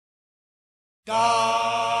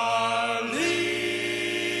Darling,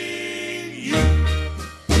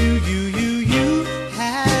 you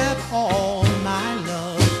have all my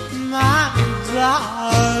love, my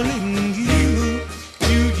darling.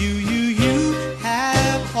 You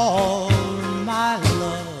have all my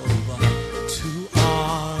love. 2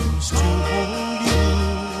 arms to hold you,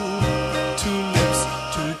 2 lips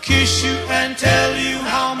to kiss you and tell you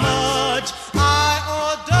how much I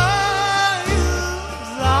adore you,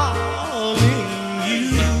 darling.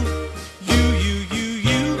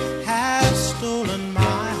 You have stolen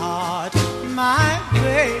my heart, my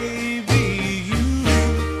baby.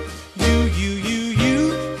 You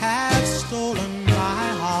have stolen my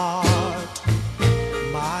heart.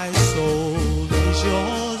 My soul is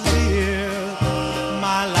yours, dear.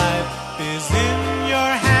 My life is in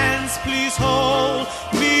your hands. Please hold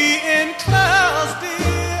me in close,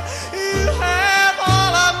 dear. You have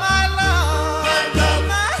all of my love, my love,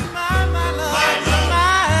 my love,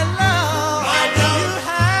 my love. You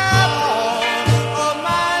have all of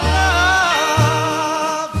my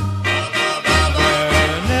love.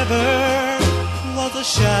 There never was a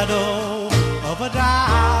shadow of a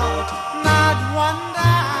doubt, not one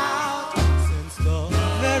doubt, since the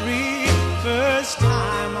very first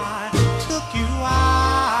time I took you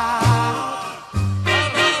out.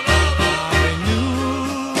 I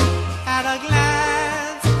knew at a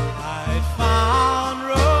glance I'd found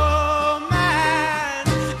romance,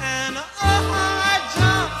 and oh, I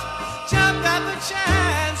jumped at the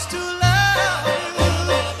chance to love you,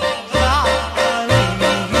 darling.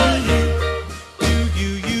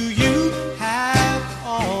 You have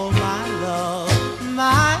all my love,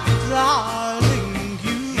 my darling.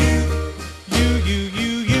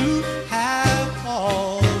 You have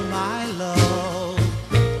all my love.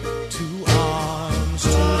 2 arms to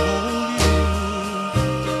hold you,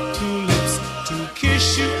 2 lips to kiss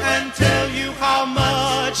you and tell you how much